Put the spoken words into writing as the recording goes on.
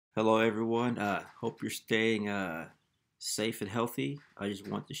Hello, everyone. Hope you're staying safe and healthy. I just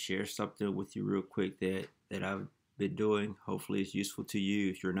want to share something with you real quick that I've been doing. Hopefully, it's useful to you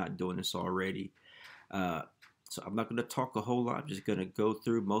if you're not doing this already. Uh, so I'm not going to talk a whole lot. I'm just going to go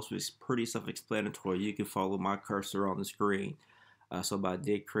through. Most of it's pretty self-explanatory. You can follow my cursor on the screen. I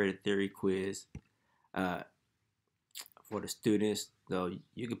did create a theory quiz uh, for the students. So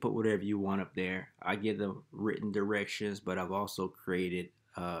you can put whatever you want up there. I give them written directions, but I've also created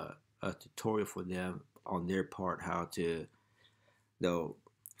a tutorial for them on their part how to they'll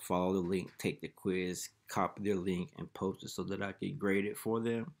follow the link, take the quiz, copy their link, and post it so that I can grade it for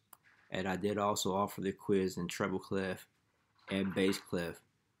them. And I did also offer the quiz in treble clef and bass clef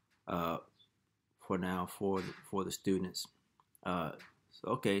uh, for now for the students. Uh,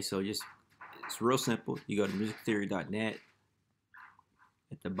 so just it's real simple. You go to musictheory.net.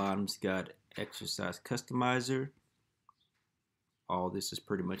 At the bottom, it's got exercise customizer. All this is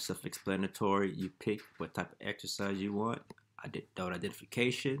pretty much self-explanatory. You pick what type of exercise you want. I did note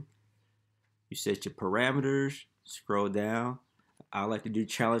identification. You set your parameters. Scroll down. I like to do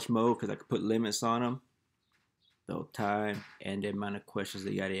challenge mode because I can put limits on them. The time and the amount of questions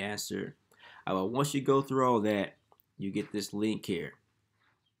they got to answer. Once you go through all that, you get this link here.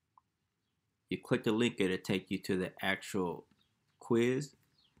 You click the link, it'll take you to the actual quiz.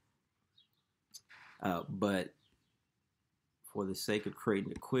 But for the sake of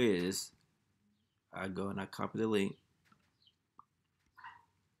creating the quiz, I go and I copy the link.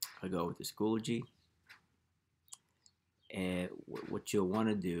 I go with the Schoology. And what you'll want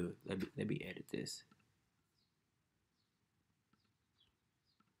to do, let me edit this.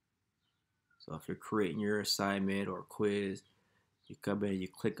 So if you're creating your assignment or quiz, you come in and you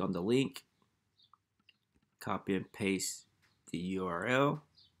click on the link, copy and paste the URL,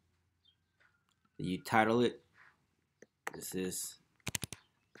 then you title it. This is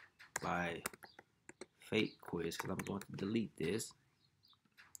my fake quiz because I'm going to delete this,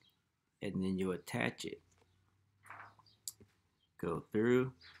 and then you attach it. Go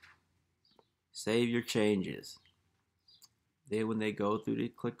through, save your changes. Then when they go through, they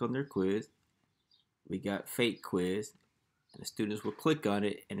click on their quiz. We got fake quiz, and the students will click on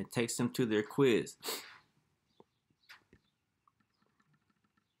it, and it takes them to their quiz.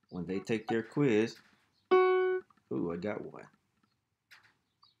 When they take their quiz, ooh, I got one.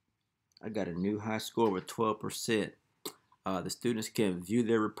 I got a new high score of 12%. The students can view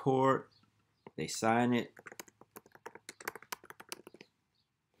their report. They sign it.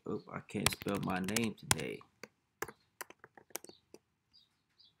 Oop, I can't spell my name today.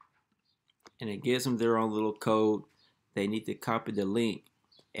 And it gives them their own little code. They need to copy the link,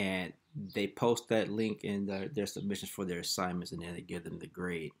 and they post that link in their submissions for their assignments, and then they give them the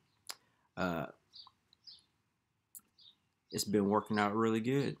grade. It's been working out really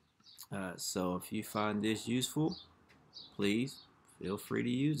good. So if you find this useful, please feel free to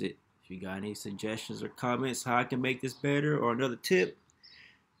use it. If you got any suggestions or comments how I can make this better or another tip,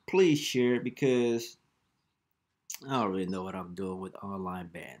 please share it because I don't really know what I'm doing with online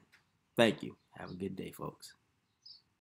band. Thank you. Have a good day, folks.